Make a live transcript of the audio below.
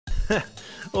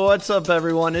What's up,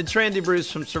 everyone? It's Randy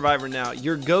Bruce from Survivor Now,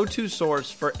 your go-to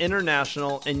source for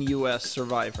international and U.S.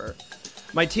 Survivor.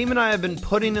 My team and I have been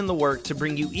putting in the work to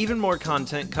bring you even more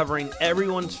content covering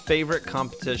everyone's favorite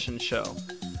competition show.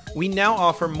 We now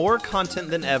offer more content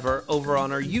than ever over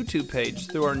on our YouTube page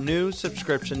through our new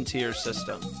subscription tier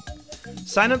system.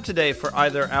 Sign up today for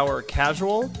either our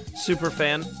casual,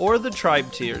 superfan, or the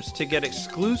tribe tiers to get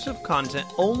exclusive content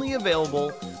only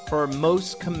available for our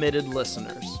most committed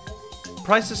listeners.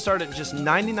 Prices start at just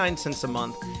 99 cents a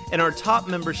month, and our top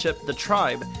membership, the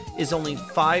tribe, is only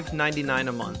 $5.99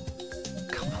 a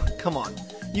month. Come on.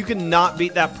 You cannot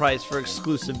beat that price for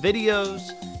exclusive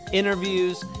videos,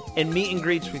 interviews, and meet and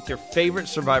greets with your favorite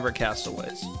Survivor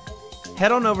castaways.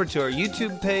 Head on over to our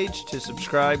YouTube page to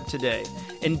subscribe today.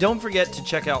 And don't forget to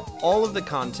check out all of the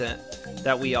content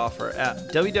that we offer at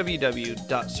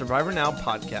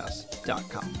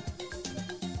www.survivornowpodcast.com.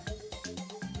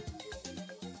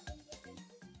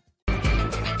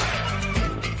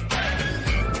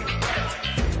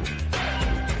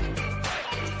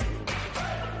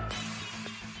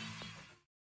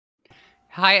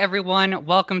 Hi, everyone.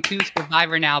 Welcome to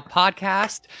Survivor Now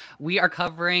podcast. We are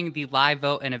covering the live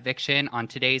vote and eviction on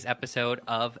today's episode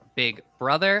of Big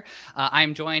Brother.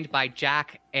 I'm joined by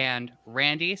Jack and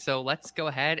Randy, so let's go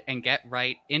ahead and get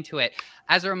right into it.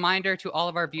 As a reminder to all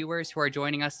of our viewers who are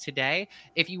joining us today,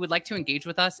 if you would like to engage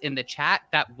with us in the chat,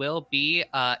 that will be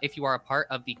if you are a part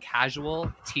of the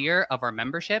casual tier of our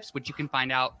memberships, which you can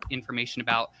find out information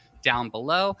about down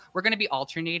below. We're going to be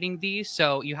alternating these,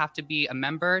 so you have to be a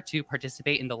member to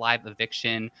participate in the live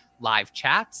eviction live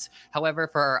chats. However,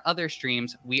 for our other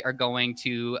streams, we are going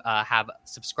to have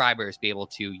subscribers be able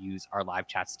to use our live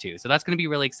chats too. So that's going to be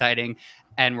really exciting,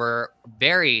 and we're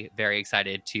very, very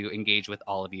excited to engage with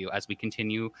all of you as we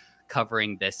continue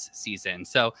covering this season.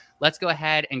 So let's go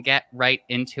ahead and get right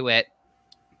into it.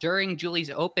 During Julie's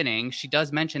opening, she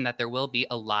does mention that there will be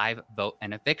a live vote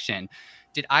and eviction.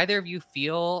 Did either of you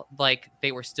feel like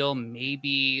they were still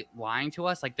maybe lying to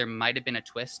us? Like there might have been a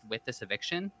twist with this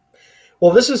eviction?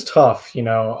 Well, this is tough,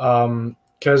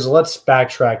 because let's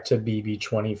backtrack to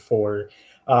BB24.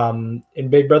 In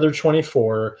Big Brother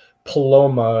 24,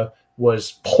 Paloma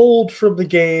was pulled from the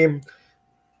game,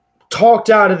 talked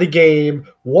out of the game,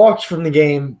 walked from the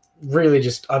game, really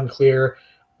just unclear.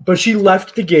 But she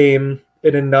left the game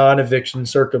in a non-eviction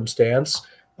circumstance.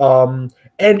 And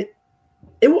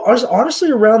it was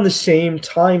honestly around the same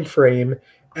time frame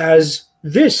as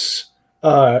this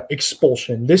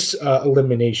expulsion, this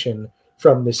elimination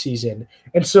from the season.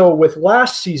 And so with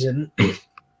last season,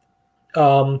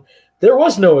 there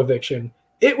was no eviction.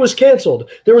 It was canceled.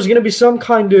 There was going to be some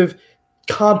kind of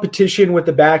competition with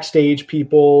the backstage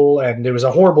people, and there was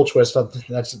a horrible twist.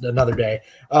 That's another day.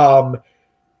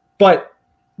 But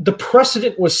the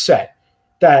precedent was set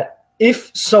that if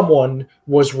someone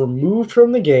was removed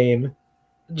from the game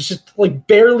just like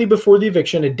barely before the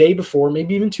eviction, a day before,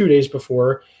 maybe even 2 days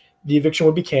before, the eviction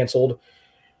would be canceled.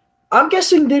 I'm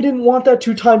guessing they didn't want that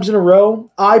 2 times in a row.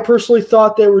 I personally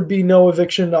thought there would be no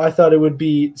eviction. I thought it would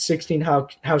be 16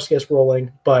 house guests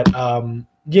rolling. But,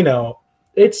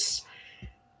 it's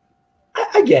 –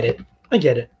 I get it. I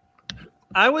get it.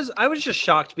 I was just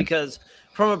shocked because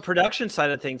from a production side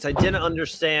of things, I didn't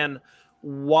understand –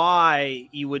 why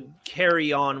you would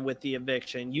carry on with the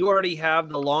eviction. You already have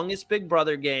the longest Big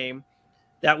Brother game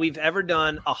that we've ever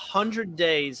done, 100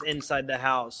 days inside the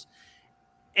house.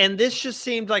 And this just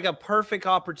seemed like a perfect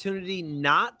opportunity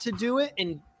not to do it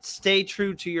and stay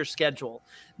true to your schedule,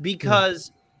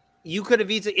 because you could have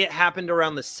easily, it happened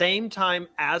around the same time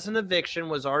as an eviction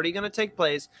was already going to take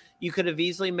place. You could have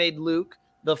easily made Luke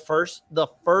the first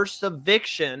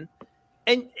eviction,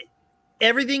 and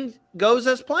everything goes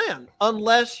as planned,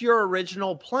 unless your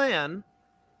original plan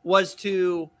was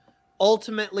to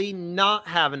ultimately not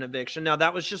have an eviction. Now,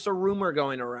 that was just a rumor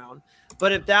going around.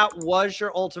 But if that was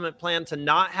your ultimate plan, to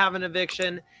not have an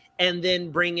eviction and then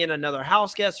bring in another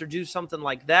house guest or do something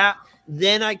like that,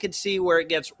 then I could see where it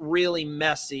gets really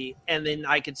messy. And then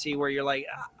I could see where you're like,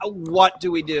 what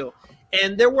do we do?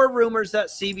 And there were rumors that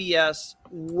CBS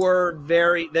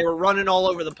they were running all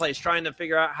over the place trying to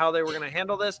figure out how they were going to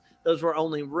handle this. Those were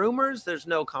only rumors. There's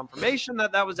no confirmation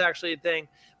that that was actually a thing.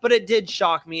 But it did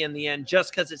shock me in the end,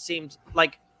 just because it seems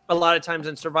like a lot of times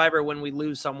in Survivor, when we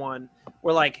lose someone,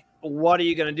 we're like, what are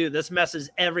you going to do? This messes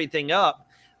everything up.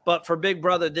 But for Big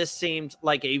Brother, this seemed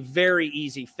like a very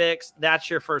easy fix. That's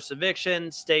your first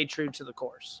eviction. Stay true to the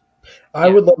course. I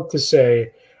would like to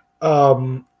say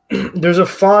there's a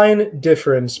fine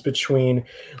difference between,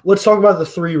 let's talk about the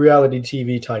 3 reality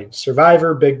TV titans: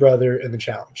 Survivor, Big Brother, and The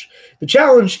Challenge. The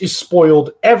Challenge is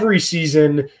spoiled every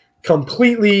season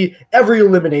completely every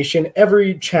elimination,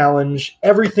 every challenge,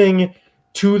 everything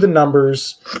to the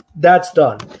numbers. That's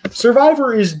done.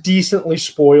 Survivor is decently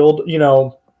spoiled.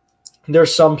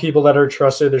 There's some people that are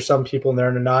trusted. There's some people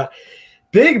there that are not.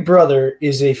 Big Brother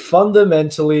is a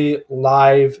fundamentally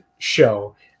live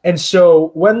show. And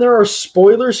so when there are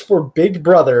spoilers for Big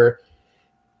Brother,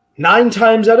 9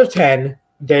 times out of 10,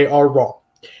 they are wrong.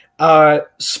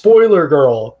 Spoiler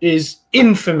Girl is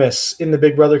infamous in the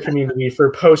Big Brother community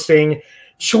for posting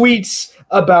tweets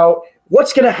about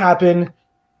what's going to happen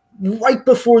right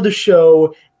before the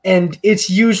show, and it's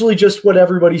usually just what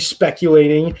everybody's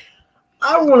speculating.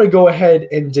 I want to go ahead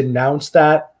and denounce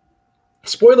that.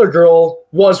 Spoiler Girl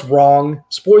was wrong.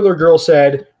 Spoiler Girl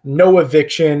said no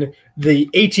eviction. The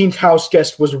 18th house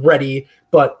guest was ready,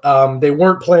 but they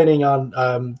weren't planning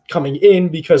on coming in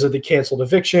because of the canceled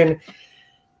eviction.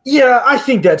 Yeah, I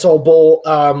think that's all bull.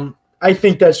 I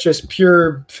think that's just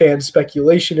pure fan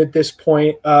speculation at this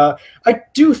point. I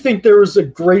do think there was a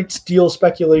great deal of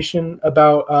speculation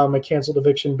about a canceled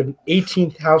eviction, but an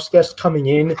 18th house guest coming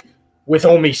in with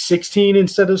only 16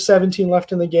 instead of 17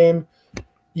 left in the game.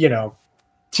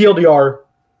 TLDR,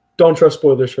 don't trust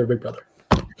spoilers for Big Brother.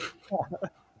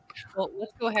 Well,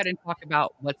 let's go ahead and talk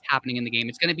about what's happening in the game.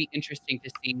 It's going to be interesting to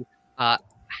see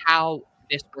how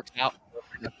this works out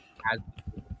as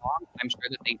we go along. I'm sure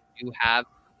that they do have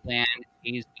plan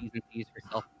A's, B's, and C's for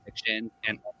self-eviction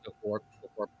and also for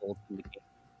polls in the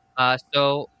game.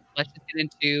 So let's just get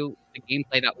into the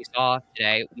gameplay that we saw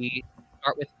today. We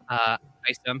start with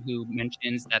Isom, who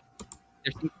mentions that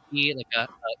there seems to be like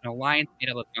an alliance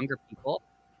made up of younger people.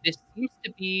 This seems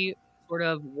to be sort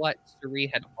of what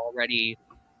Suri had already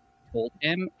told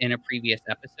him in a previous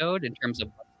episode in terms of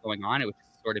what's going on. It was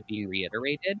just sort of being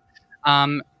reiterated.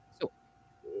 So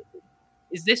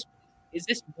is this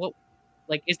what,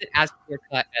 like, is it as clear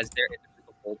cut as there is a group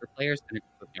of older players and a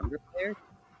group of younger players?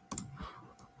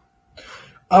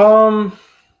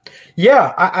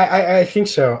 Yeah, I think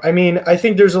so. I mean, I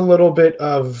think there's a little bit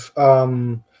of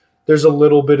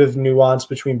nuance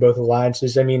between both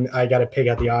alliances. I mean, I got to pick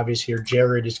out the obvious here.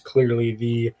 Jared is clearly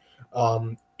the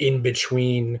in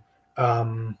between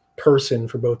person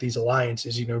for both these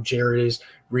alliances. Jared is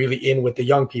really in with the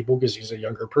young people because he's a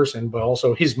younger person, but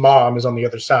also his mom is on the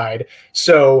other side.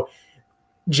 So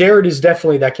Jared is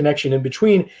definitely that connection in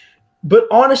between. But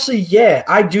honestly, yeah,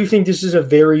 I do think this is a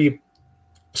very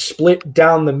split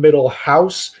down the middle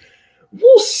house.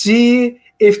 We'll see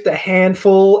if the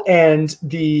handful and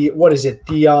the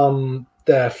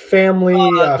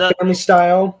family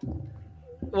style.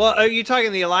 Well, are you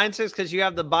talking the alliances? Because you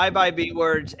have the bye B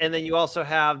words, and then you also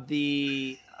have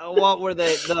the what were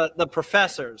they? The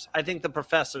professors. I think the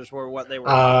professors were what they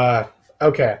were.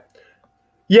 Okay.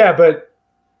 Yeah, but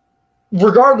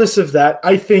regardless of that,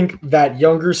 I think that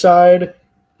younger side,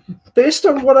 based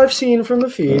on what I've seen from the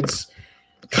feeds,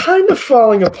 kind of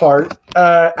falling apart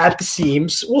at the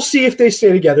seams. We'll see if they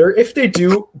stay together. If they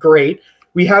do, great.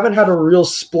 We haven't had a real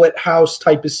split house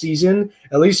type of season,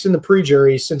 at least in the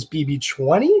pre-jury, since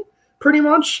BB20, pretty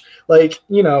much. Like,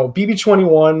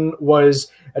 BB21 was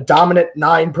a dominant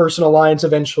 9-person alliance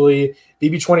eventually.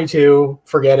 BB22,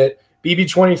 forget it.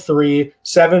 BB23,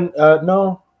 7,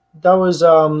 no, that was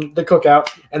the cookout.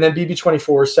 And then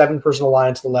BB24, 7-person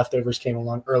alliance, the leftovers came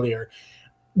along earlier.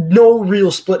 No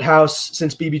real split house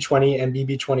since BB20, and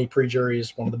BB20 pre-jury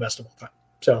is one of the best of all time.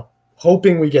 So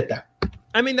hoping we get that.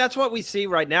 I mean, that's what we see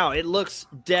right now. It looks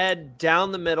dead,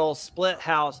 down the middle, split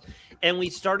house. And we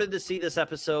started to see this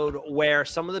episode where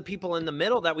some of the people in the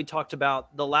middle that we talked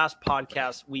about the last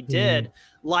podcast we did,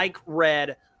 like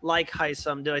Red, like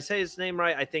Heisem. Did I say his name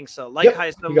right? I think so. Like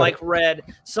Heisem, like Red.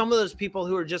 Some of those people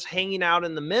who are just hanging out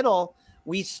in the middle,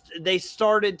 they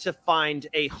started to find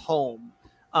a home.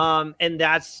 And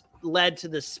that's led to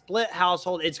the split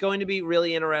household. It's going to be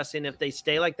really interesting if they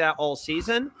stay like that all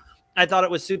season. I thought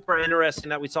it was super interesting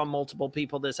that we saw multiple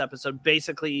people this episode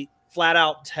basically flat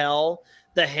out tell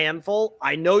the handful,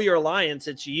 I know your alliance.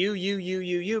 It's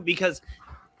you, because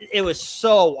it was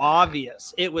so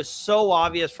obvious. It was so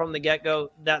obvious from the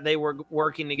get-go that they were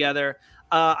working together.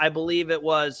 I believe it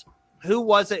was, who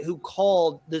was it who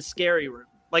called the scary room?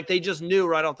 Like they just knew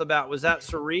right off the bat. Was that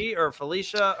Suri or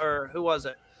Felicia or who was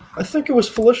it? I think it was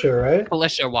Felicia, right?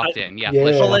 Felicia walked in. Yeah.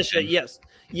 Felicia,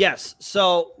 yes.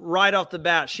 So right off the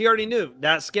bat, she already knew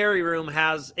that scary room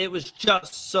it was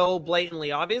just so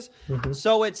blatantly obvious. Mm-hmm.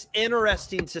 So it's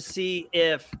interesting to see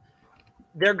if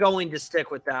they're going to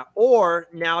stick with that. Or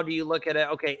now do you look at it,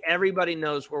 okay, everybody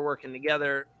knows we're working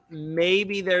together.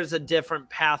 Maybe there's a different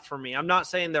path for me. I'm not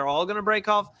saying they're all going to break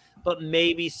off, but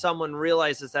maybe someone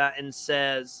realizes that and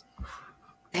says,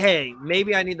 hey,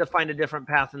 maybe I need to find a different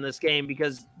path in this game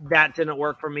because that didn't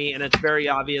work for me, and it's very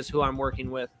obvious who I'm working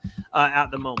with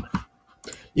at the moment.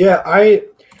 Yeah,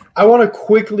 I want to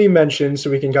quickly mention,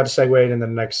 so we can kind of segue in the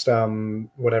next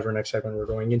next segment we're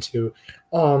going into.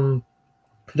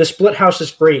 The split house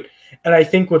is great, and I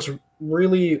think what's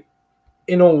really,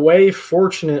 in a way,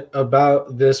 fortunate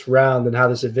about this round and how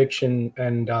this eviction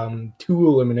and 2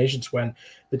 eliminations went,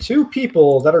 the 2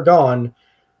 people that are gone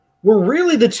were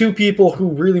really the 2 people who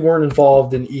really weren't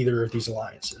involved in either of these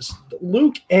alliances.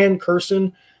 Luke and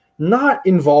Kirsten, not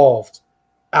involved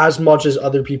as much as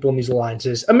other people in these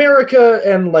alliances. America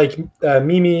and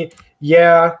Mimi,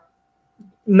 yeah,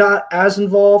 not as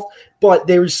involved, but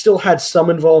they still had some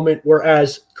involvement,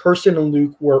 whereas Kirsten and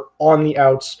Luke were on the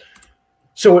outs.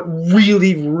 So it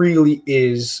really, really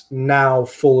is now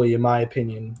fully, in my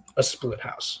opinion, a split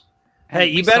house. Hey,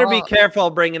 you better be careful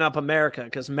bringing up America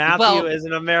because Matthew is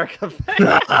an America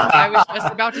fan. I was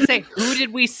just about to say, who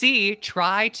did we see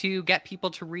try to get people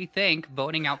to rethink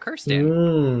voting out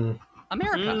Kirsten?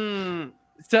 America.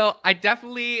 So I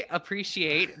definitely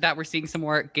appreciate that we're seeing some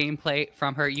more gameplay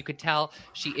from her. You could tell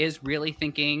she is really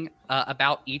thinking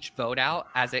about each vote out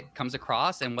as it comes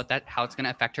across and how it's going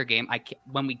to affect her game.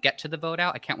 When we get to the vote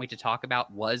out, I can't wait to talk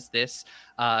about, was this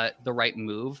the right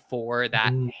move for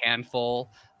that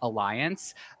handful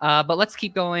alliance? But let's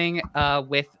keep going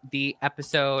with the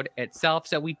episode itself.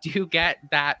 So we do get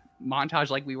that montage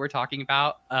like we were talking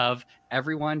about of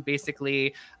everyone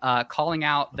basically calling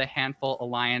out the handful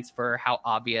alliance for how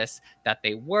obvious that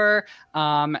they were.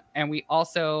 And we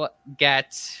also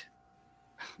get,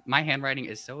 my handwriting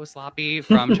is so sloppy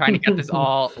from trying to get this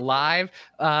all live,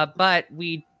 but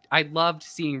I loved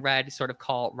seeing Red sort of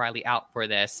call Riley out for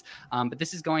this, but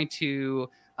this is going to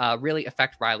really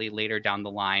affect Riley later down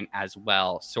the line as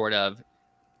well. Sort of,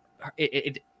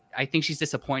 I think she's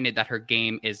disappointed that her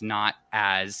game is not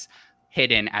as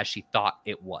hidden as she thought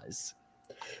it was.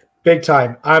 Big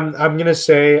time. I'm gonna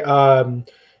say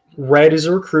Red is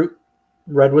a recruit.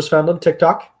 Red was found on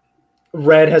TikTok.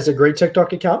 Red has a great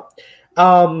TikTok account.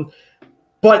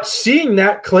 But seeing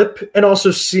that clip and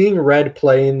also seeing Red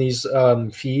play in these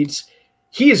feeds,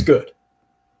 he is good.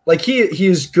 Like he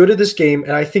is good at this game,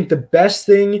 and I think the best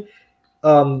thing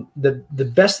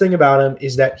the best thing about him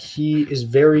is that he is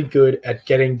very good at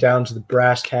getting down to the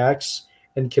brass tacks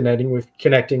and connecting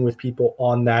with people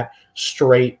on that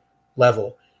straight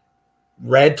level.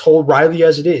 Red told Riley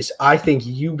as it is, I think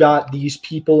you got these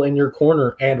people in your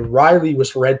corner, and Riley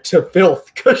was red to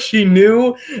filth because she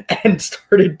knew and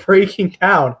started breaking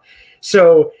down.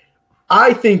 So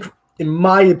I think, in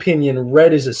my opinion,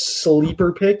 Red is a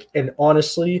sleeper pick, and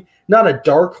honestly, not a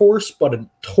dark horse, but a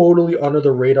totally under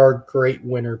the radar great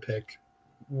winner pick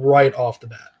right off the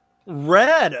bat.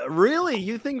 Red, really?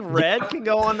 You think Red can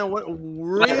go on the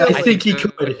really? I think he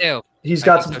could. He's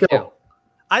got some skill.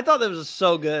 I thought that was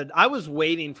so good. I was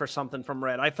waiting for something from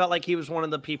Red. I felt like he was one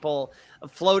of the people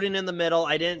floating in the middle.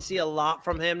 I didn't see a lot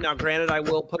from him. Now, granted, I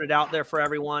will put it out there for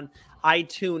everyone. I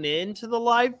tune in to the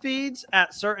live feeds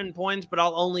at certain points, but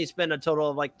I'll only spend a total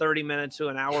of like 30 minutes to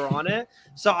an hour on it.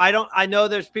 So I know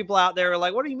there's people out there who are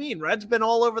like, what do you mean? Red's been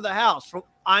all over the house.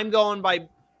 I'm going by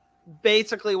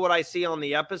basically what I see on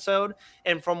the episode.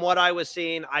 And from what I was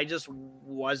seeing, I just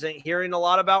wasn't hearing a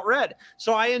lot about Red.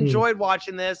 So I enjoyed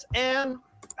watching this. And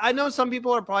I know some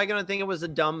people are probably going to think it was a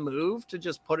dumb move to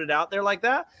just put it out there like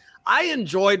that. I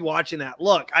enjoyed watching that.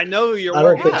 Look, I know you're. I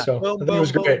don't think so. Boom, I think it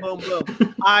was great. boom, boom,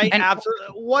 boom. I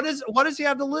absolutely. What does he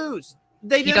have to lose?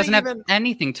 He doesn't have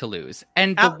anything to lose,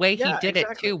 and the way he did it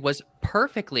too was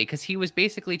perfectly, because he was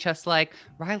basically just like,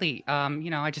 Riley,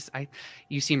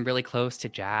 you seem really close to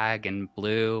Jag and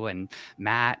Blue and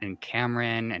Matt and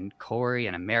Cameron and Corey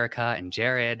and America and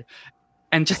Jared,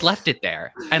 and just left it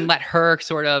there and let her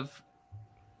sort of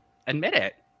admit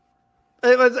it.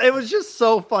 It was just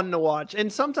so fun to watch.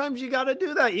 And sometimes you got to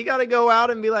do that. You got to go out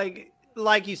and be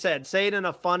like you said, say it in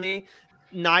a funny,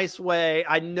 nice way.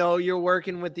 I know you're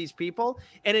working with these people.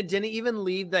 And it didn't even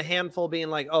leave the handful being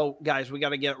like, oh, guys, we got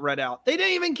to get Red out. They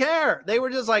didn't even care. They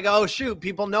were just like, oh, shoot,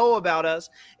 people know about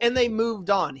us. And they moved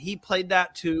on. He played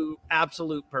that to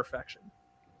absolute perfection.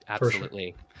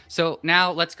 Absolutely. So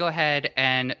now let's go ahead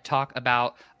and talk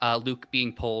about Luke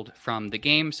being pulled from the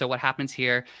game. So what happens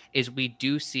here is we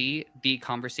do see the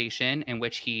conversation in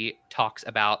which he talks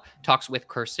with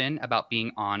Kirsten about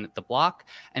being on the block.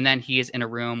 And then he is in a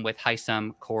room with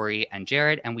Hisam, Corey, and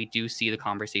Jared. And we do see the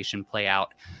conversation play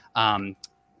out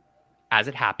as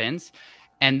it happens.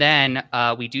 And then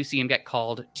we do see him get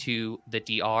called to the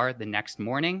DR the next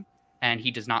morning, and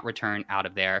he does not return out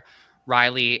of there.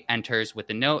 Riley enters with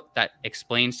a note that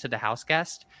explains to the house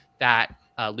guest that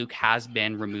Luke has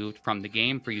been removed from the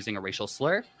game for using a racial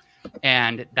slur,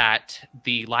 and that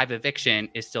the live eviction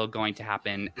is still going to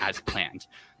happen as planned.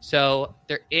 So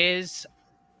there is,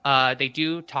 they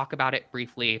do talk about it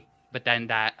briefly, but then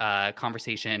that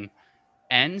conversation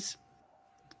ends.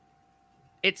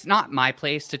 It's not my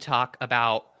place to talk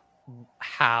about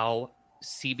how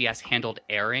CBS handled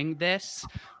airing this.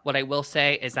 What I will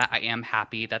say is that I am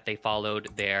happy that they followed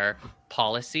their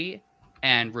policy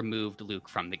and removed Luke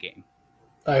from the game.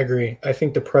 I agree. I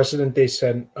think the precedent they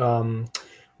set,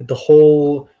 the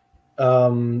whole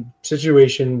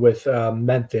situation with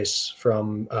Memphis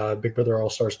from Big Brother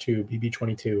All-Stars 2,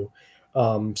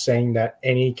 BB22, saying that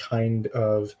any kind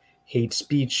of hate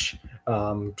speech,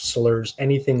 slurs,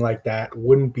 anything like that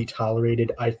wouldn't be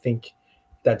tolerated. I think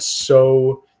that's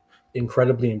so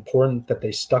incredibly important that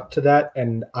they stuck to that.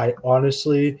 And I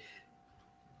honestly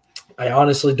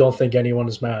don't think anyone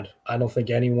is mad. I don't think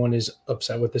anyone is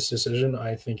upset with this decision.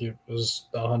 I think it was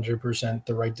 100%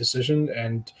 the right decision.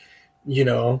 And,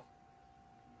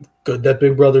 good that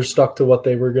Big Brother stuck to what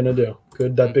they were going to do.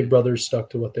 Good that Big Brother stuck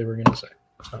to what they were going to say.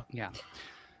 So. Yeah.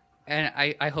 And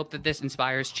I hope that this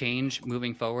inspires change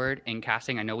moving forward in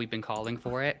casting. I know we've been calling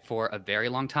for it for a very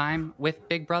long time with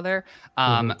Big Brother.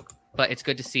 But it's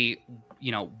good to see,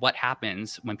 what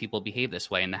happens when people behave this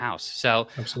way in the house. So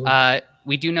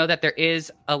we do know that there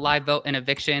is a live vote and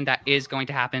eviction that is going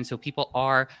to happen. So people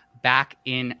are back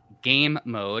in game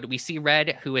mode. We see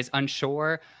Red, who is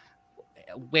unsure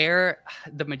where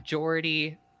the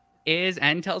majority is,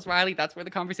 and tells Riley that's where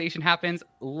the conversation happens.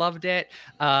 Loved it.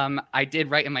 I did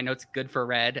write in my notes, good for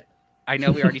Red. I know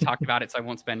we already talked about it, so I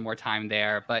won't spend more time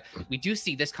there. But we do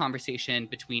see this conversation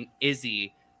between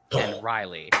Izzy and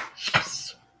Riley.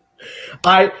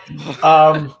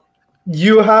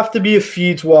 You have to be a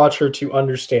feeds watcher to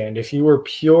understand. If you were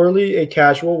purely a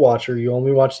casual watcher, you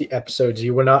only watch the episodes,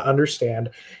 you would not understand.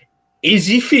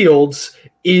 Izzy Fields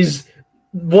is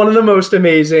one of the most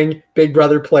amazing Big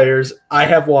Brother players I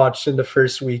have watched in the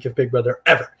first week of Big Brother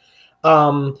ever.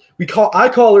 I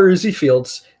call her Izzy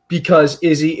Fields because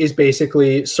Izzy is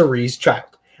basically Cerie's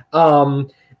child.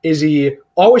 Izzy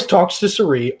always talks to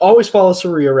Cirie, always follows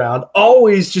Cirie around,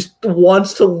 always just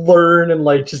wants to learn and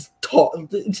just talk.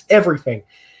 It's everything.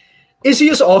 Izzy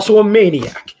is also a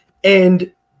maniac,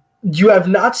 and we have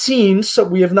not seen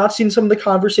some of the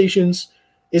conversations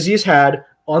Izzy has had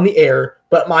on the air,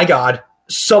 but my God,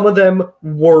 some of them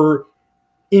were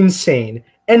insane.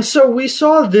 And so we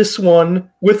saw this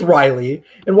one with Riley,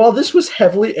 and while this was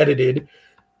heavily edited,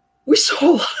 we saw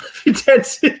a lot of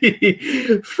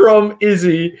intensity from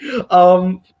Izzy.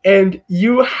 And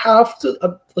you have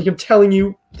to, I'm telling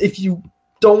you, if you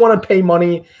don't want to pay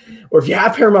money, or if you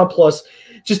have Paramount Plus,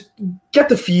 just get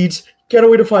the feeds, get a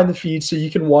way to find the feeds so you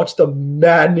can watch the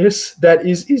madness that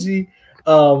is Izzy.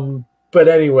 But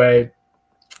anyway,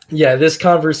 yeah, this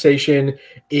conversation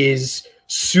is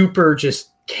super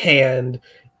just canned.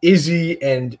 Izzy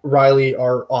and Riley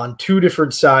are on two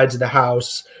different sides of the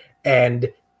house, and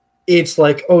it's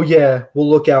like, oh yeah, we'll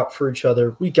look out for each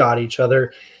other. We got each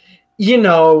other.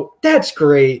 That's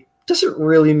great. Doesn't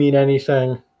really mean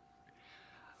anything.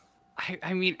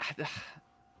 I mean,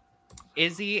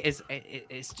 Izzy is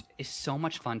so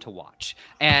much fun to watch.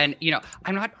 And,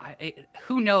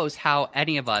 who knows how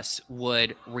any of us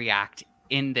would react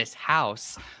in this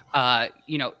house,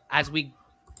 as we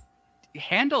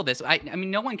handle this. I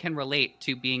mean, no one can relate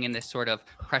to being in this sort of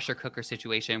pressure cooker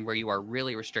situation where you are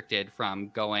really restricted from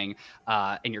going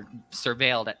and you're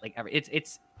surveilled at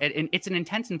it's an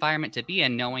intense environment to be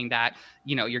in, knowing that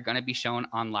you're going to be shown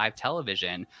on live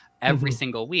television every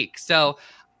single week. So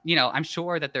I'm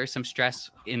sure that there's some stress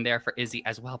in there for Izzy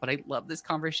as well. But I love this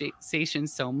conversation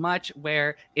so much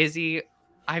where Izzy,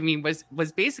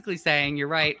 was basically saying, you're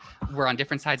right, we're on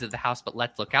different sides of the house, but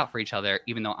let's look out for each other,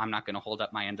 even though I'm not going to hold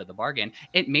up my end of the bargain.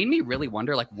 It made me really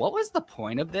wonder, what was the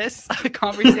point of this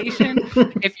conversation?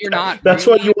 If you're not... That's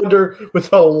really... what you wonder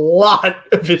with a lot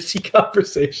of Izzy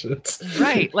conversations.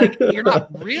 Right. You're not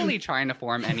really trying to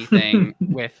form anything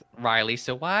with Riley,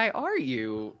 so why are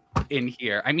you in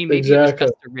here? Maybe It was just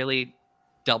to really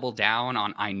double down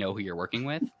on, I know who you're working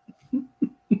with.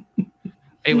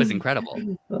 It was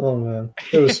incredible. Oh man,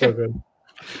 it was so good.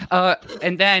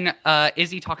 And then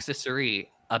Izzy talks to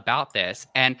Cirie about this,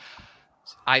 and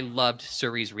I loved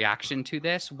Cirie's reaction to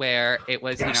this, where it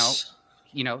was,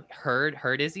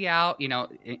 heard Izzy out,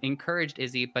 encouraged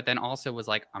Izzy, but then also was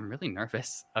like, I'm really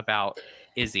nervous about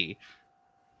Izzy.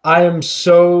 I am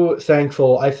so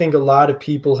thankful. I think a lot of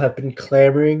people have been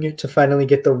clamoring to finally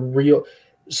get the real.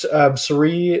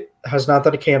 Cirie has not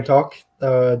done a cam talk.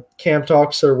 Cam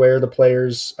talks are where the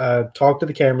players talk to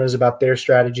the cameras about their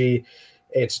strategy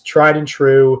It's tried and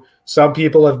true. Some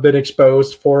people have been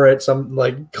exposed for it, some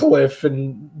like Cliff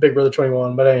and Big Brother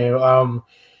 21. But anyway,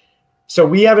 so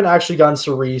we haven't actually gotten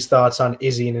Cerie's thoughts on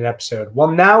Izzy in an episode. Well,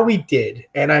 now we did,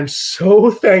 and I'm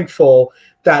so thankful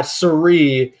that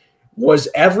Cerie was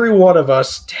every one of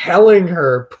us telling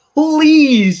her,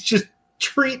 please just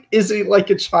treat Izzy like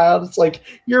a child. It's like,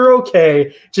 you're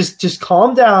okay. Just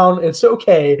calm down. It's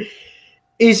okay.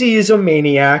 Izzy is a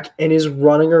maniac and is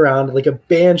running around like a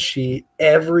banshee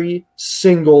every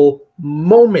single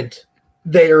moment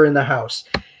they are in the house.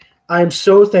 I'm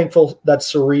so thankful that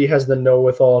Cerie has the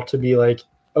know-with-all to be like,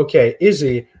 okay,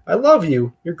 Izzy, I love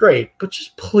you. You're great. But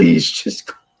just please just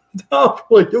calm down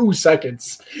for like 2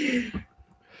 seconds.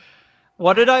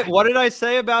 What did I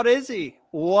say about Izzy?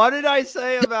 What did I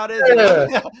say about Izzy?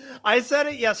 Yeah. I said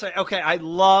it yesterday. Okay, I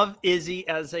love Izzy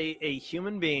as a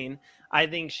human being. I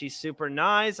think she's super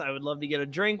nice. I would love to get a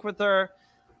drink with her.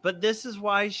 But this is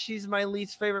why she's my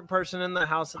least favorite person in the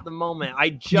house at the moment. I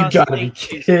just You gotta be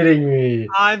kidding me.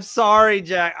 I'm sorry,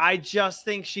 Jack. I just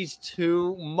think she's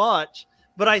too much.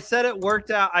 But I said it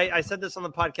worked out. I said this on the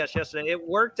podcast yesterday. It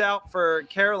worked out for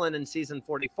Carolyn in season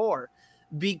 44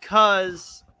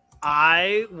 because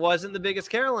I wasn't the biggest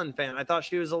Carolyn fan. I thought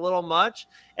she was a little much.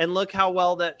 And look how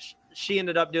well that she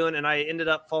ended up doing. And I ended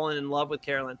up falling in love with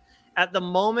Carolyn. At the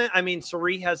moment, I mean,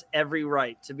 Cerie has every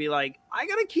right to be like, I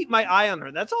got to keep my eye on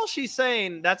her. That's all she's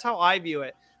saying. That's how I view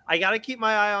it. I got to keep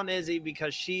my eye on Izzy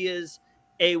because she is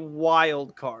a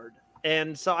wild card.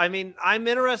 And so, I mean, I'm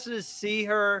interested to see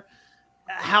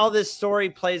how this story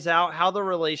plays out, how the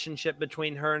relationship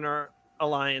between her and her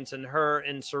alliance and her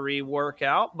and Cerie work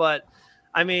out. But,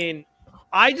 I mean,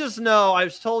 I just know I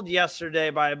was told yesterday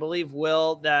by, I believe,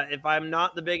 Will, that if I'm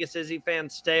not the biggest Izzy fan,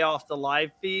 stay off the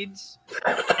live feeds.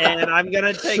 And I'm going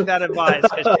to take that advice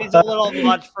because she's a little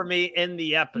much for me in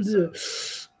the episode.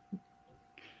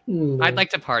 I'd like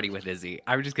to party with Izzy.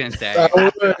 I was just going to say,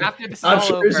 after this is I'm all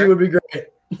sure over, Izzy would be great.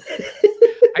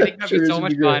 I think that'd be so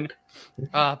much fun.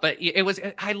 But it was,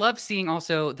 I love seeing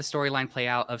also the storyline play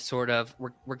out of sort of,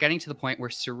 we're getting to the point where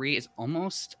Cerie is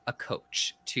almost a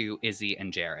coach to Izzy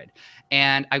and Jared.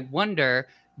 And I wonder,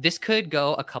 this could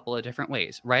go a couple of different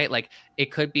ways, right? Like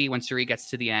it could be when Cerie gets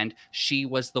to the end, she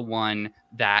was the one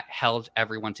that held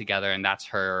everyone together and that's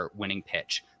her winning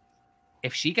pitch.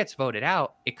 If she gets voted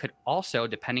out, it could also,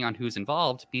 depending on who's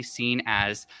involved, be seen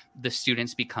as the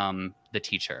students become the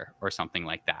teacher or something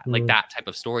like that, like that type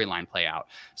of storyline play out.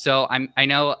 So I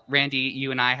know, Randy,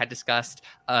 you and I had discussed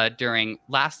during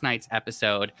last night's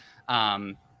episode,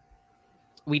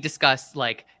 we discussed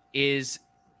like, is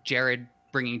Jared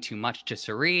bringing too much to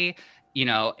Cerie? You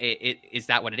know, is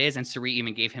that what it is? And Cerie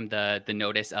even gave him the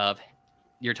notice of,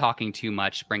 you're talking too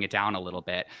much, bring it down a little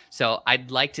bit. So I'd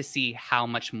like to see how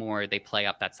much more they play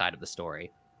up that side of the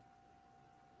story.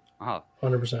 Oh,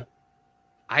 100%.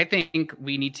 I think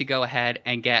we need to go ahead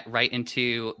and get right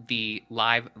into the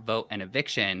live vote and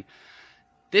eviction.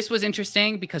 This was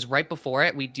interesting because right before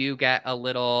it, we do get a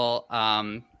little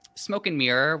smoke and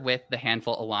mirror with the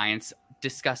Handful Alliance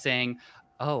discussing,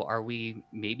 oh, are we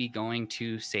maybe going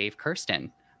to save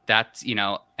Kirsten? That's, you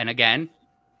know, and again,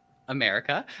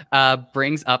 America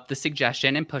brings up the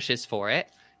suggestion and pushes for it.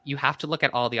 You have to look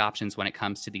at all the options when it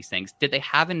comes to these things. Did they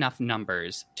have enough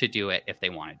numbers to do it if they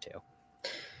wanted to?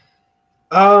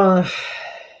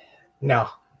 No,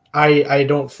 I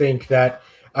don't think that.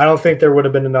 I don't think there would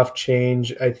have been enough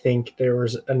change. I think there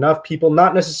was enough people,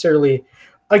 not necessarily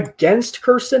against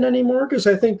Kirsten anymore, because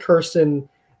I think Kirsten,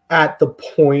 at the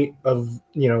point of,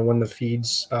 you know, when the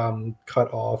feeds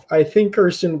cut off, I think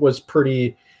Kirsten was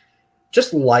pretty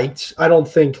just liked. I don't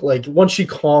think, like, once she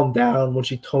calmed down, when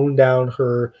she toned down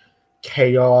her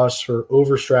chaos, her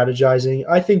over strategizing,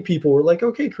 I think people were like,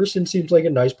 okay, Kirsten seems like a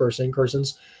nice person.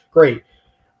 Kirsten's great.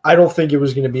 I don't think it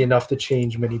was going to be enough to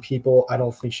change many people. I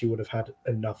don't think she would have had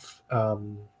enough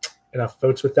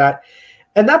votes with that.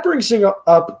 And that brings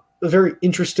up a very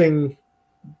interesting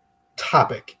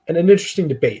topic and an interesting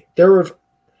debate. There were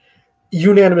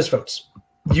unanimous votes.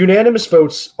 Unanimous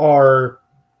votes are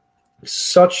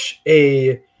such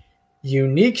a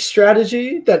unique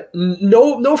strategy that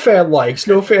no fan likes.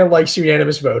 No fan likes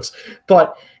unanimous votes,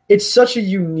 but it's such a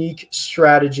unique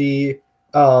strategy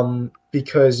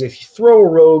because if you throw a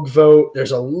rogue vote,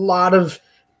 there's a lot of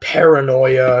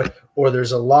paranoia or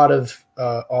there's a lot of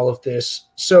all of this.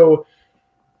 So,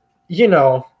 you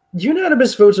know,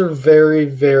 unanimous votes are very,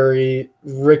 very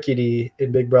rickety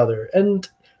in Big Brother. And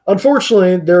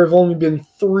unfortunately, there have only been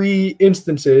 3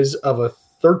 instances of a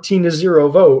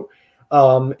 13-0 vote.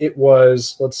 It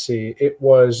was,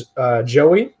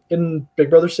 Joey in Big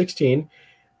Brother 16.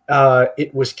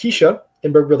 It was Keisha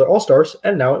in Big Brother All-Stars.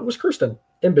 And now it was Kirsten.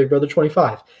 in Big Brother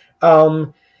 25.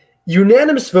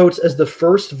 Unanimous votes as the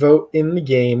first vote in the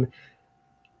game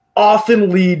often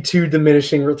lead to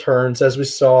diminishing returns, as we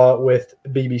saw with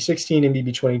BB16 and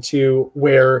BB22,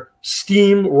 where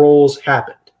steam rolls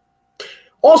happened.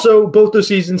 Also, both those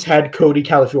seasons had Cody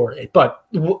Calafiore, but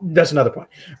that's another point.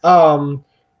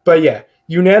 But yeah,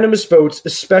 unanimous votes,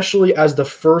 especially as the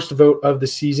first vote of the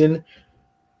season,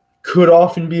 could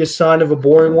often be a sign of a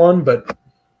boring one, but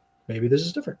maybe this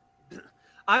is different.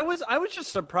 I was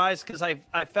just surprised because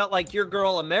I felt like your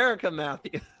girl America,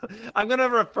 Matthew. I'm gonna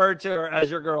refer to her as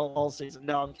your girl all season.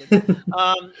 No, I'm kidding.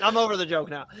 I'm over the joke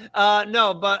now.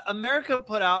 No, but America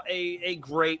put out a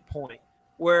great point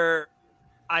where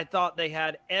I thought they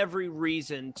had every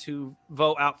reason to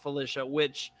vote out Felicia,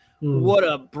 which would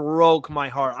have broke my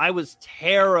heart. I was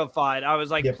terrified. I was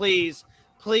like, please,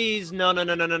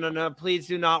 no, please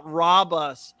do not rob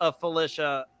us of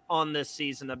Felicia on this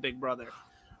season of Big Brother.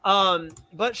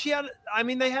 But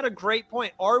they had a great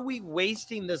point. Are we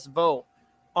wasting this vote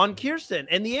on Kirsten?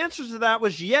 And the answer to that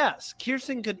was yes.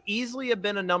 Kirsten could easily have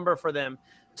been a number for them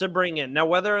to bring in. Now,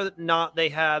 whether or not they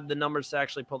had the numbers to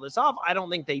actually pull this off, I don't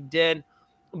think they did.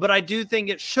 But I do think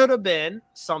it should have been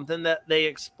something that they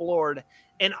explored.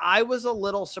 And I was a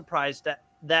little surprised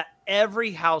that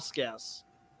every house guest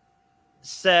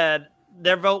said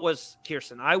their vote was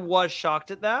Kirsten. I was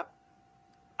shocked at that.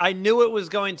 I knew it was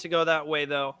going to go that way,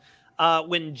 though.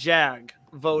 When Jag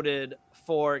voted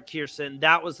for Kirsten,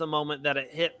 that was the moment that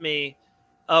it hit me.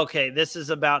 Okay, this is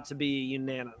about to be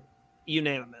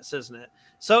unanimous, isn't it?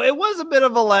 So it was a bit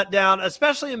of a letdown,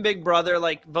 especially in Big Brother.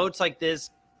 Like, votes like this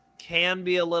can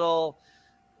be a little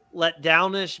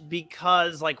letdownish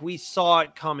because, like, we saw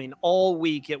it coming all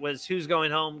week. It was who's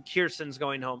going home? Kirsten's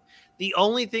going home. The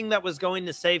only thing that was going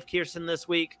to save Kirsten this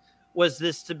week was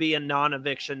this to be a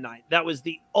non-eviction night. That was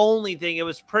the only thing. It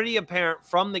was pretty apparent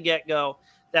from the get-go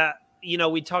that,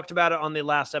 we talked about it on the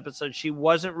last episode. She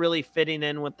wasn't really fitting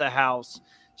in with the house.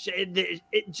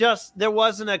 There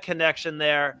wasn't a connection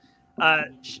there.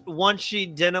 Once she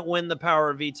didn't win the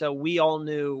power of veto, we all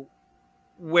knew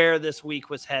where this week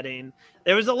was heading.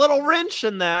 There was a little wrench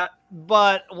in that,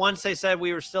 but once they said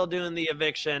we were still doing the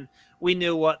eviction, we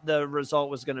knew what the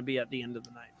result was going to be at the end of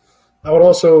the night. I would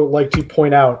also like to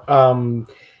point out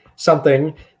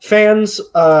something. Fans,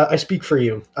 I speak for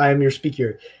you. I am your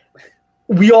speaker.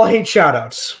 We all hate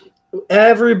shout-outs.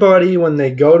 Everybody, when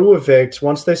they go to evict,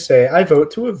 once they say, I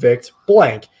vote to evict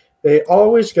blank, they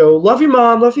always go, love you,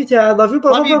 Mom, love you, Dad, love you,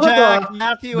 blah, love blah, you, blah, Jack. blah.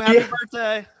 Matthew, happy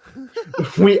birthday.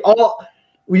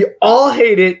 We all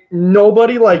hate it.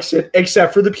 Nobody likes it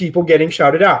except for the people getting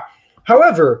shouted out.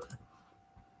 However,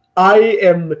 I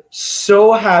am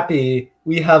so happy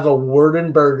we have a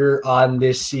Werdenberger on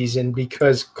this season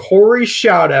because Corey's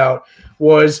shout out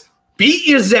was beat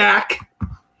you, Zach.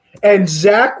 And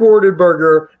Zach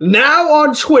Werdenberger, now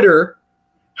on Twitter,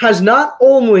 has not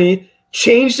only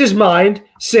changed his mind,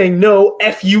 saying no,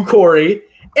 F you, Corey,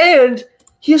 and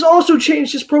he has also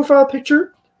changed his profile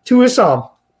picture to Issam.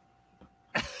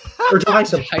 Or to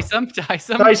Hisam.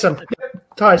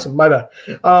 Hisam, my bad.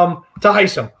 To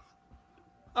Hisam.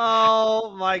 Oh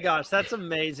my gosh, that's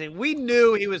amazing. We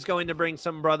knew he was going to bring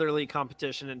some brotherly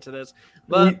competition into this,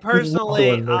 but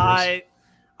personally,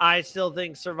 I still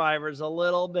think Survivor's a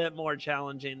little bit more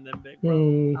challenging than Big Brother.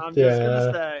 I'm just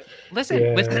gonna say.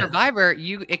 Listen, with Survivor,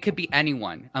 it could be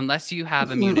anyone, unless you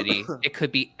have immunity. It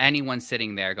could be anyone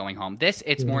sitting there going home.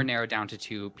 It's more narrowed down to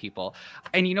 2 people.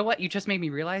 And you know what? You just made me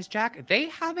realize, Jack, they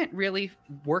haven't really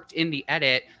worked in the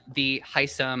edit the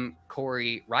Hisam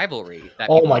Corey rivalry.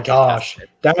 Oh my gosh,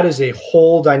 that is a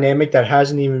whole dynamic that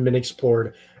hasn't even been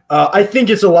explored. I think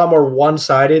it's a lot more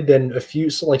one-sided than a few.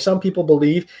 So, like, some people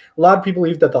believe, a lot of people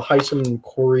believe that the Hisam and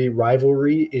Corey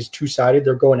rivalry is two-sided.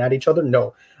 They're going at each other.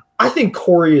 No, I think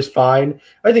Corey is fine.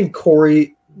 I think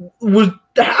Corey was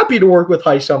happy to work with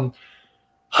Hisam.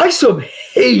 Hisam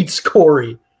hates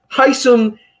Corey.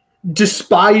 Hisam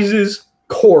despises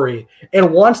Corey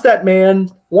and wants that man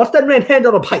hand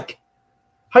on a pike.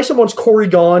 Hisam wants Corey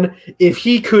gone. If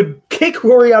he could kick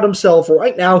Corey out himself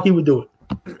right now, he would do it.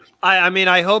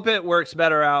 I hope it works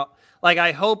better out. Like,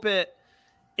 I hope it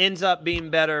ends up being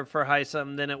better for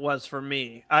Hisam than it was for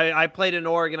me. I played in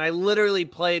Oregon. I literally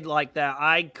played like that.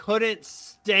 I couldn't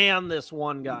stand this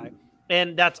one guy.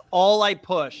 And that's all I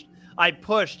pushed. I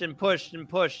pushed and pushed and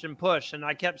pushed and pushed. And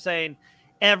I kept saying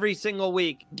every single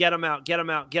week, get him out, get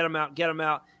him out, get him out, get him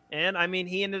out. And,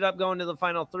 he ended up going to the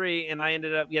final 3, and I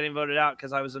ended up getting voted out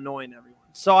because I was annoying everyone.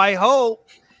 So I hope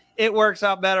it works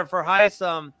out better for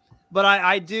Hisam. But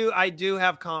I do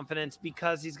have confidence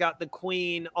because he's got the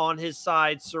queen on his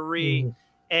side, Suri,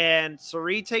 And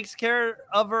Suri takes care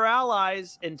of her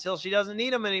allies until she doesn't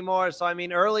need them anymore. So, I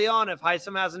mean, early on, if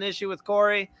Hisam has an issue with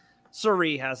Corey,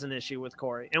 Suri has an issue with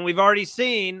Corey. And we've already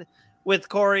seen with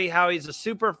Corey how he's a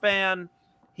super fan.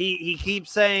 He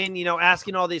keeps saying,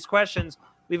 asking all these questions.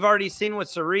 We've already seen with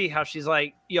Suri how she's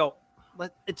like,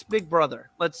 it's Big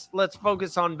Brother. Let's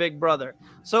focus on Big Brother.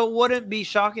 So it wouldn't be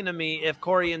shocking to me if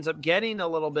Corey ends up getting a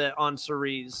little bit on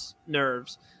Suri's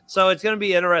nerves. So it's going to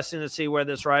be interesting to see where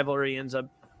this rivalry ends up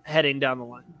heading down the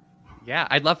line. Yeah,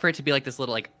 I'd love for it to be like this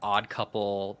little like odd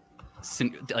couple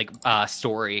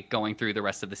story going through the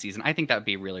rest of the season. I think that would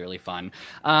be really, really fun.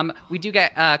 We do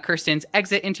get Kirsten's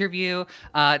exit interview.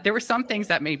 There were some things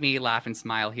that made me laugh and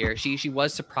smile here. She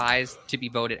was surprised to be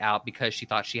voted out because she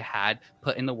thought she had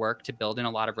put in the work to build in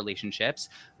a lot of relationships.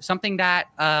 Something that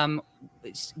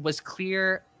was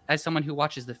clear as someone who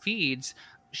watches the feeds.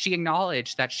 She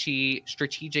acknowledged that she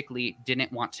strategically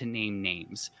didn't want to name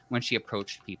names when she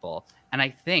approached people. And I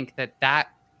think that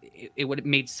it would have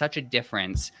made such a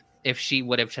difference if she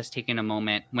would have just taken a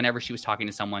moment whenever she was talking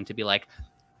to someone to be like,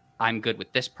 I'm good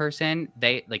with this person.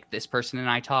 They like this person and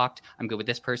I talked. I'm good with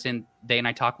this person. They and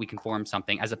I talked. We can form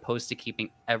something, as opposed to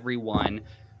keeping everyone.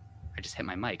 I just hit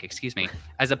my mic. Excuse me.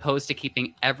 As opposed to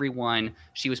keeping everyone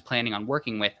she was planning on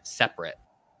working with separate.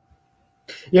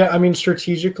 Yeah, I mean,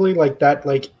 strategically,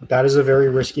 that is a very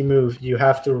risky move. You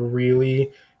have to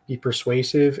really be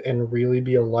persuasive and really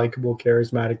be a likable,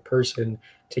 charismatic person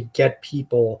to get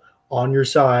people on your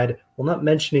side. Well, not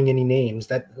mentioning any names.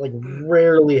 That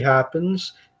rarely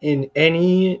happens in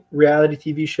any reality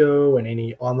TV show and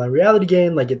any online reality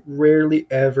game. It rarely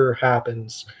ever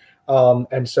happens.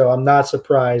 And so I'm not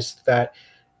surprised that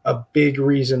a big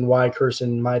reason why Kirsten,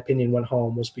 in my opinion, went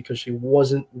home was because she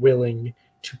wasn't willing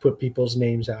to put people's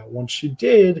names out. Once she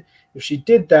did, if she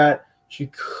did that,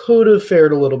 she could have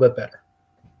fared a little bit better.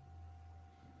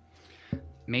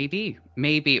 Maybe.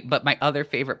 But my other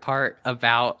favorite part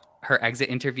about her exit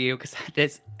interview, because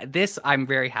this I'm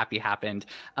very happy happened.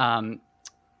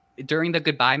 During the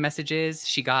goodbye messages,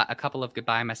 she got a couple of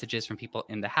goodbye messages from people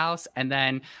in the house. And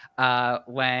then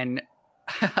when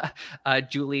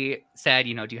Julie said,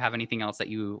 do you have anything else that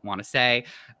you want to say?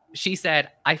 She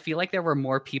said, I feel like there were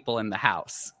more people in the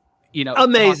house.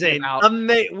 Amazing.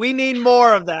 We need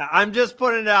more of that. I'm just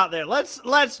putting it out there.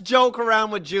 Let's joke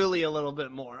around with Julie a little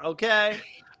bit more, okay?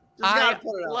 I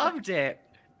loved it.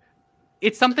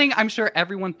 It's something I'm sure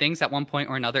everyone thinks at one point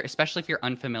or another, especially if you're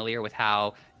unfamiliar with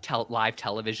how live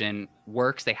television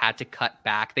works. They had to cut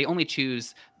back. They only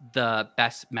choose the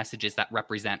best messages that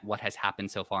represent what has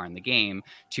happened so far in the game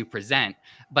to present.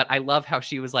 But I love how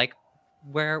she was like,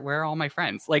 where are all my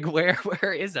friends?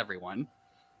 Where is everyone?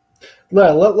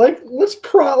 Let's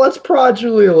prod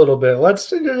Julie a little bit.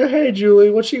 Hey Julie,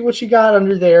 what she got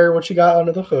under there? What she got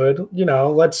under the hood?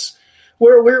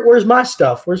 Where's my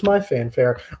stuff? Where's my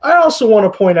fanfare? I also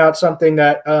want to point out something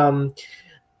that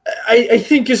I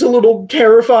think is a little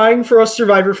terrifying for us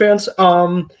Survivor fans.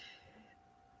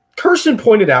 Kirsten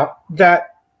pointed out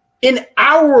that an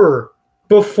hour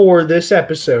before this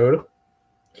episode,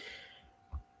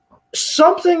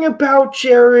 something about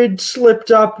Jared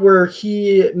slipped up where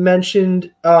he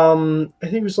mentioned, I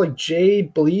think it was Jay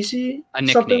Bleasy, a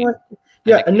nickname. Something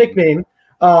like a nickname.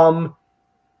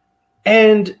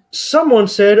 And someone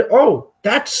said, "Oh,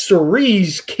 that's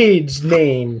Suri's kid's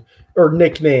name or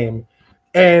nickname,"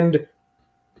 and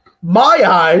my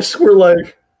eyes were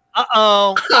like,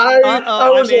 "Uh-oh!" I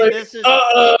was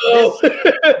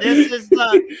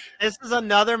this is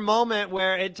another moment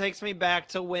where it takes me back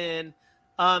to when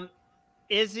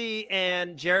Izzy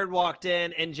and Jared walked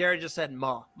in, and Jared just said,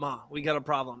 Ma, we got a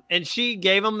problem. And she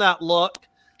gave him that look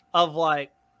of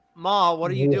Ma,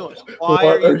 what are you doing?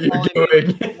 Why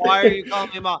are you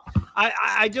calling me Ma?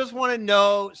 I just want to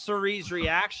know Suri's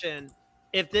reaction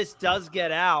if this does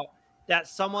get out, that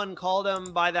someone called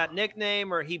him by that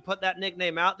nickname or he put that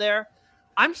nickname out there.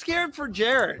 I'm scared for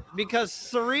Jared because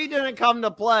Suri didn't come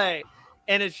to play.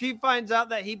 And if she finds out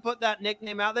that he put that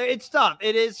nickname out there, it's tough.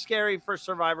 It is scary for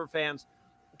Survivor fans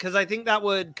because I think that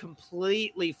would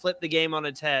completely flip the game on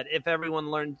its head if everyone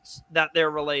learns that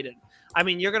they're related. I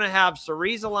mean, you're going to have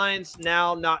Suri's alliance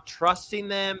now not trusting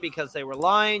them because they were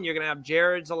lying. You're going to have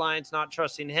Jared's alliance not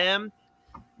trusting him.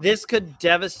 This could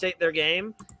devastate their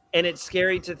game. And it's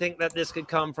scary to think that this could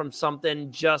come from something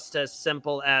just as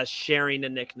simple as sharing a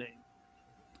nickname.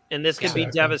 And this could be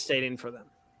devastating for them.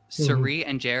 Suri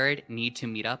and Jared need to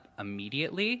meet up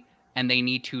immediately, and they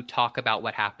need to talk about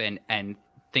what happened and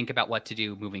think about what to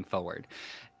do moving forward.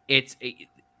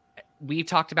 We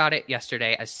talked about it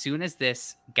yesterday. As soon as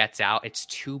this gets out, it's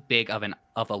too big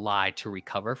of a lie to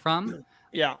recover from.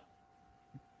 Yeah.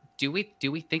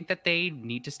 do we think that they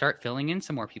need to start filling in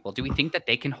some more people? Do we think that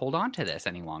they can hold on to this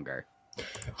any longer?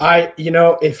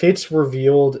 If it's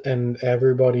revealed and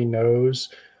everybody knows,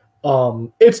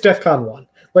 it's DEFCON 1.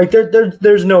 Like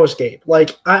there's no escape.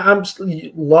 Like I'm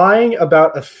lying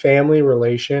about a family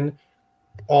relation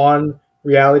on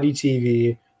reality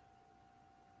TV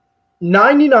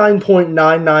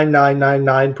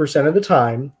 99.99999% of the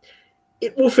time,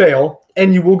 it will fail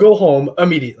and you will go home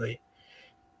immediately.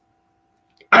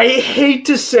 I hate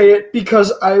to say it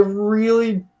because I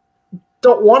really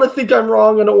don't want to think I'm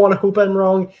wrong. I don't want to hope I'm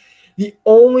wrong. The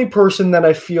only person that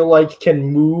I feel like can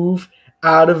move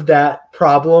out of that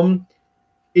problem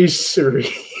is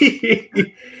Suri.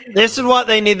 This is what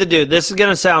they need to do. This is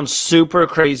going to sound super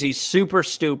crazy, super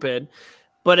stupid,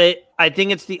 but I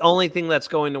think it's the only thing that's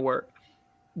going to work.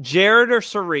 Jared or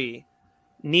Suri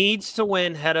needs to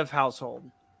win head of household,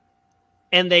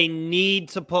 and they need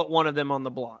to put one of them on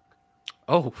the block.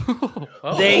 Oh.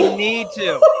 They need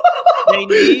to. They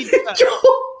need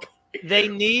to. They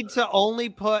need to only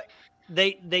put.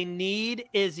 They need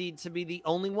Izzy to be the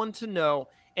only one to know,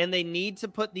 and they need to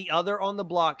put the other on the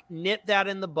block. Nip that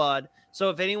in the bud. So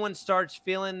if anyone starts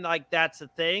feeling like that's a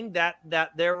thing, that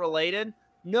they're related,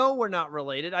 no, we're not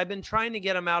related. I've been trying to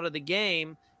get them out of the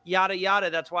game. Yada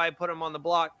yada. That's why I put them on the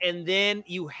block. And then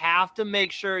you have to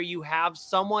make sure you have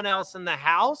someone else in the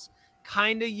house.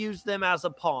 Kind of use them as a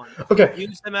pawn. Okay.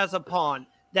 Use them as a pawn.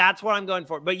 That's what I'm going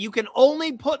for. But you can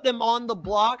only put them on the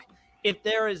block if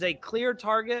there is a clear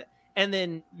target, and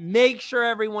then make sure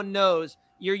everyone knows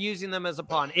you're using them as a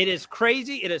pawn. It is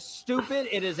crazy. It is stupid.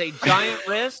 It is a giant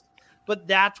risk, but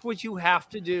that's what you have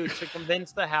to do to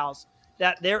convince the house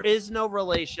that there is no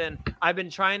relation. I've been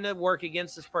trying to work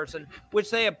against this person, which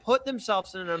they have put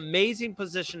themselves in an amazing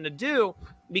position to do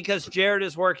because Jared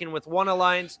is working with one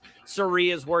alliance,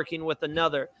 Suri is working with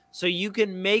another. So you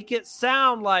can make it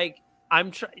sound like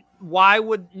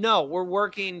we're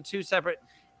working two separate.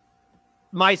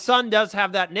 My son does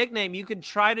have that nickname. You could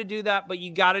try to do that, but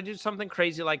you got to do something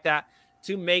crazy like that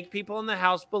to make people in the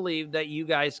house believe that you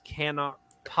guys cannot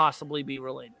possibly be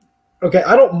related. Okay,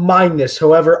 I don't mind this.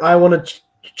 However, I'm going to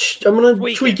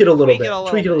tweak it a little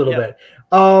bit.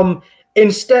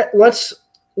 Instead, let's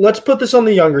put this on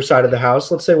the younger side of the house.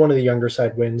 Let's say one of the younger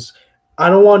side wins. I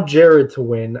don't want Jared to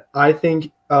win. I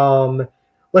think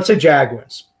let's say Jag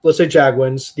wins. Let's say Jag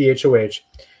wins the HOH.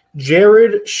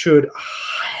 Jared should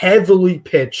heavily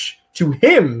pitch to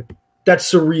him that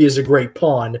Suri is a great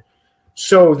pawn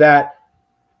so that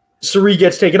Suri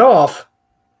gets taken off,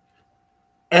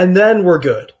 and then we're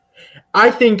good. I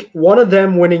think one of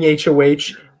them winning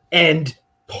HOH and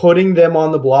putting them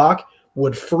on the block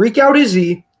would freak out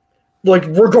Izzy, like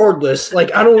regardless. Like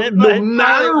no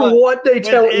matter what they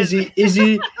tell Izzy,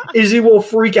 Izzy will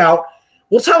freak out.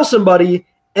 We'll tell somebody,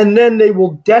 and then they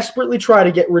will desperately try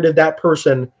to get rid of that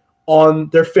person on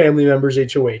their family member's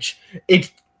HOH.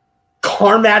 It's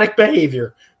karmatic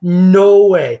behavior. No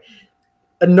way.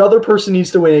 Another person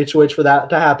needs to win HOH for that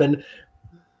to happen,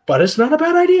 but it's not a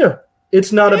bad idea.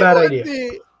 It's not a bad idea.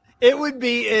 It would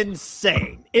be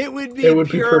insane. It would be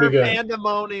pure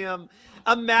pandemonium.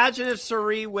 Imagine if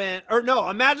Suri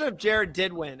imagine if Jared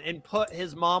did win and put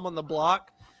his mom on the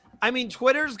block. I mean,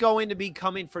 Twitter's going to be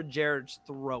coming for Jared's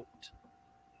throat.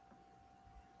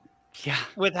 Yeah.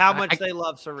 With how much they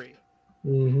love Suri.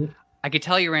 Mm-hmm. I could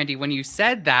tell you, Randy, when you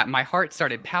said that, my heart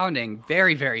started pounding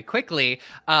very, very quickly,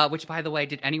 which, by the way,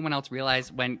 did anyone else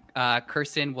realize when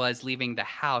Kirsten was leaving the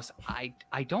house? I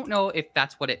don't know if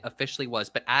that's what it officially was,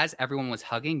 but as everyone was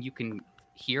hugging, you can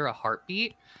hear a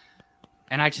heartbeat.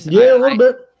 And a little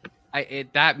bit.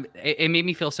 It made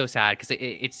me feel so sad because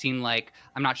it seemed like,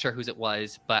 I'm not sure whose it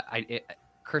was, but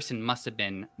Kirsten must have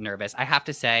been nervous. I have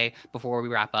to say, before we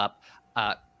wrap up,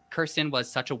 Kirsten was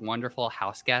such a wonderful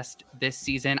house guest this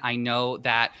season. I know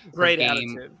that great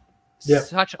attitude,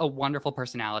 such a wonderful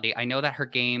personality. I know that her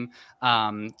game,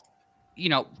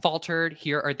 faltered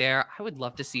here or there. I would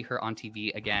love to see her on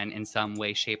TV again in some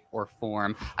way, shape, or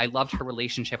form. I loved her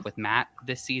relationship with Matt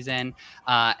this season,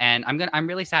 and I'm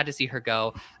really sad to see her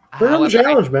go. Bring on the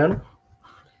challenge, man.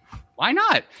 Why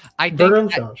not? I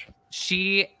think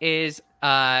she is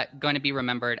going to be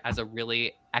remembered as a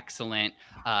really excellent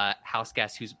house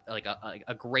guest who's like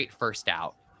a great first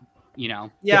out,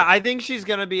 Yeah, I think she's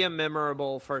going to be a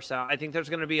memorable first out. I think there's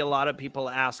going to be a lot of people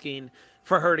asking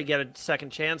for her to get a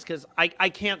second chance because I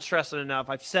can't stress it enough.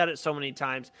 I've said it so many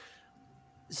times.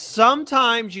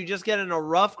 Sometimes you just get in a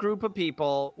rough group of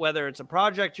people, whether it's a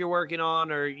project you're working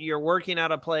on or you're working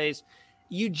at a place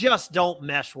you just don't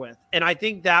mesh with. And I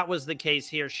think that was the case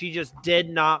here. She just did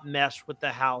not mesh with the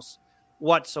house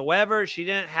whatsoever. She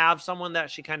didn't have someone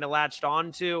that she kind of latched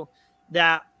onto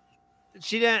that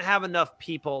have enough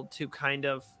people to kind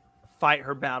of fight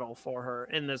her battle for her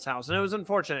in this house. And it was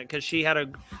unfortunate because she had a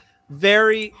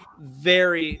very,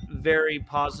 very, very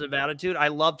positive attitude. I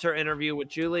loved her interview with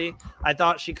Julie. I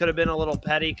thought she could have been a little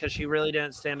petty because she really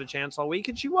didn't stand a chance all week,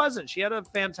 and she wasn't. She had a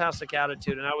fantastic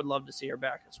attitude, and I would love to see her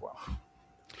back as well.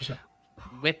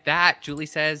 With that, Julie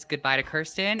says goodbye to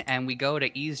Kirsten, and we go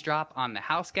to eavesdrop on the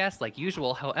house guests like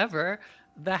usual. However,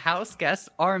 the house guests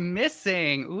are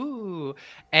missing. Ooh.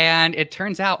 And it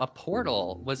turns out a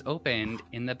portal was opened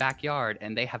in the backyard,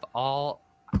 and they have all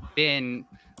been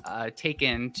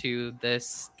taken to the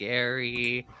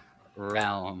scary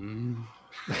realm.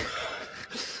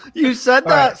 You said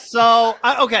that. Right. So,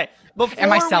 okay.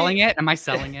 Am I selling it? Am I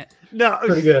selling it? No,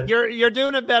 pretty good. You're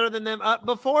doing it better than them.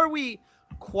 Before we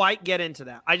quite get into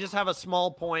that, I just have a small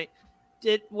point.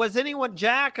 Was anyone,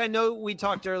 Jack? I know we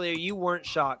talked earlier. You weren't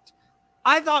shocked.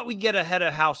 I thought we'd get a head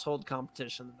of household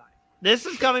competition tonight. This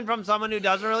is coming from someone who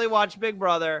doesn't really watch Big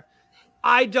Brother.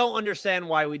 I don't understand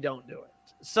why we don't do it.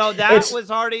 So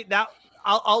was already that.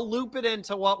 I'll loop it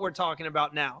into what we're talking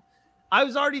about now. I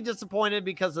was already disappointed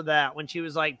because of that when she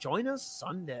was like, "Join us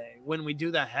Sunday when we do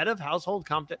the head of household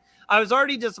competition." I was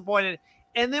already disappointed,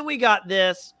 and then we got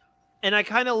this, and I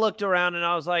kind of looked around and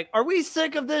I was like, "Are we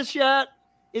sick of this yet?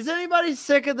 Is anybody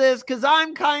sick of this? Because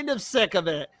I'm kind of sick of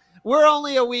it." We're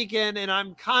only a weekend, and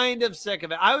I'm kind of sick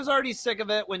of it. I was already sick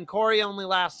of it when Corey only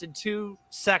lasted 2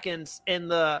 seconds in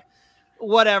the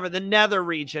nether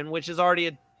region, which is already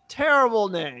a terrible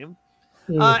name.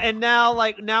 And now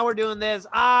we're doing this.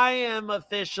 I am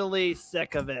officially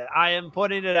sick of it. I am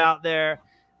putting it out there.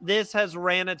 This has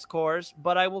ran its course,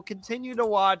 but I will continue to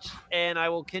watch, and I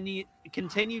will continue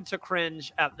to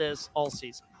cringe at this all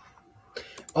season.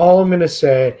 All I'm going to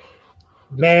say,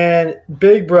 man,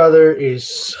 Big Brother is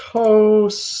so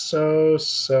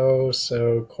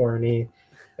corny.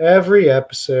 Every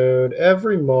episode,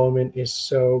 every moment is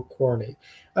so corny.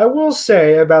 I will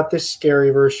say about this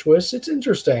Scaryverse twist, it's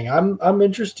interesting. I'm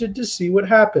interested to see what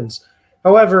happens.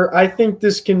 However, I think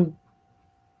this can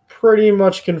pretty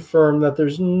much confirm that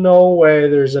there's no way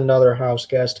there's another house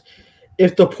guest.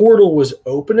 If the portal was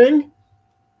opening,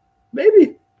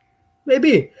 maybe.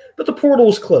 But the portal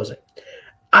was closing.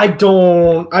 I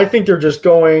think they're just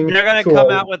going. They're going to come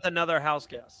out with another house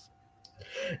guest.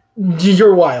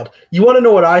 You're wild. You want to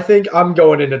know what I think? I'm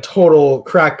going into total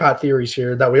crackpot theories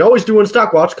here that we always do in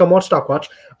Stockwatch. Come watch Stockwatch.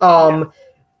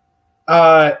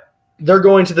 They're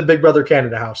going to the Big Brother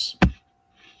Canada house.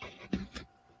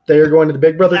 They are going to the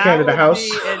Big Brother Canada house.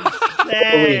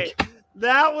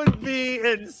 That would be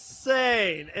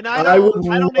insane. And I don't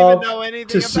even know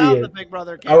anything about the Big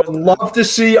Brother Canada. I would love to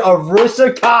see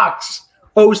Arissa Cox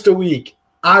host a week.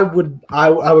 I would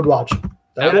watch.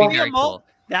 That would be very cool.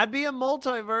 That'd be a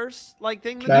multiverse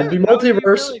thing. That'd be multiverse.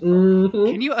 Really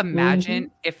cool. Can you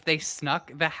imagine if they snuck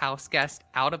the house guest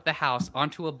out of the house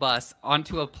onto a bus,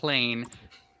 onto a plane,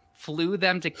 flew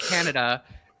them to Canada,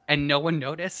 and no one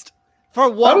noticed? For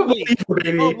 1 week.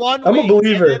 I'm a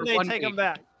believer. And then they take them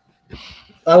back.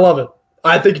 I love it.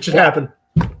 I think it should happen.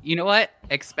 You know what?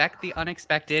 Expect the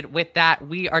unexpected. With that,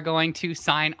 we are going to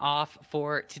sign off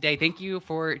for today. Thank you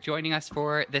for joining us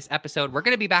for this episode. We're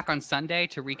going to be back on Sunday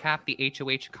to recap the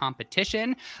HOH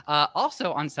competition.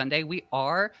 Also on Sunday, we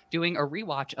are doing a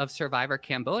rewatch of Survivor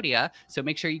Cambodia. So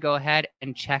make sure you go ahead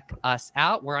and check us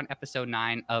out. We're on episode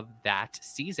 9 of that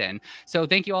season. So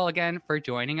thank you all again for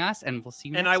joining us, and we'll see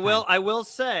you next time. And I will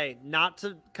say, not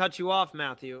to cut you off,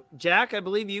 Matthew. Jack, I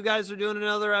believe you guys are doing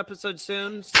another episode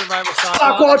soon. Survivor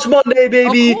Stockwatch Monday, baby.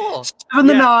 Oh, cool. 7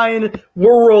 to 9.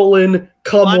 We're rolling.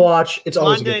 Come watch. It's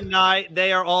always Monday good. night.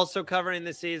 They are also covering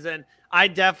the season. I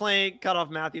definitely cut off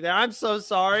Matthew there. I'm so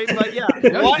sorry, but yeah,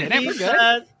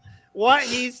 what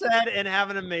he said, and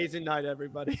have an amazing night,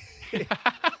 everybody.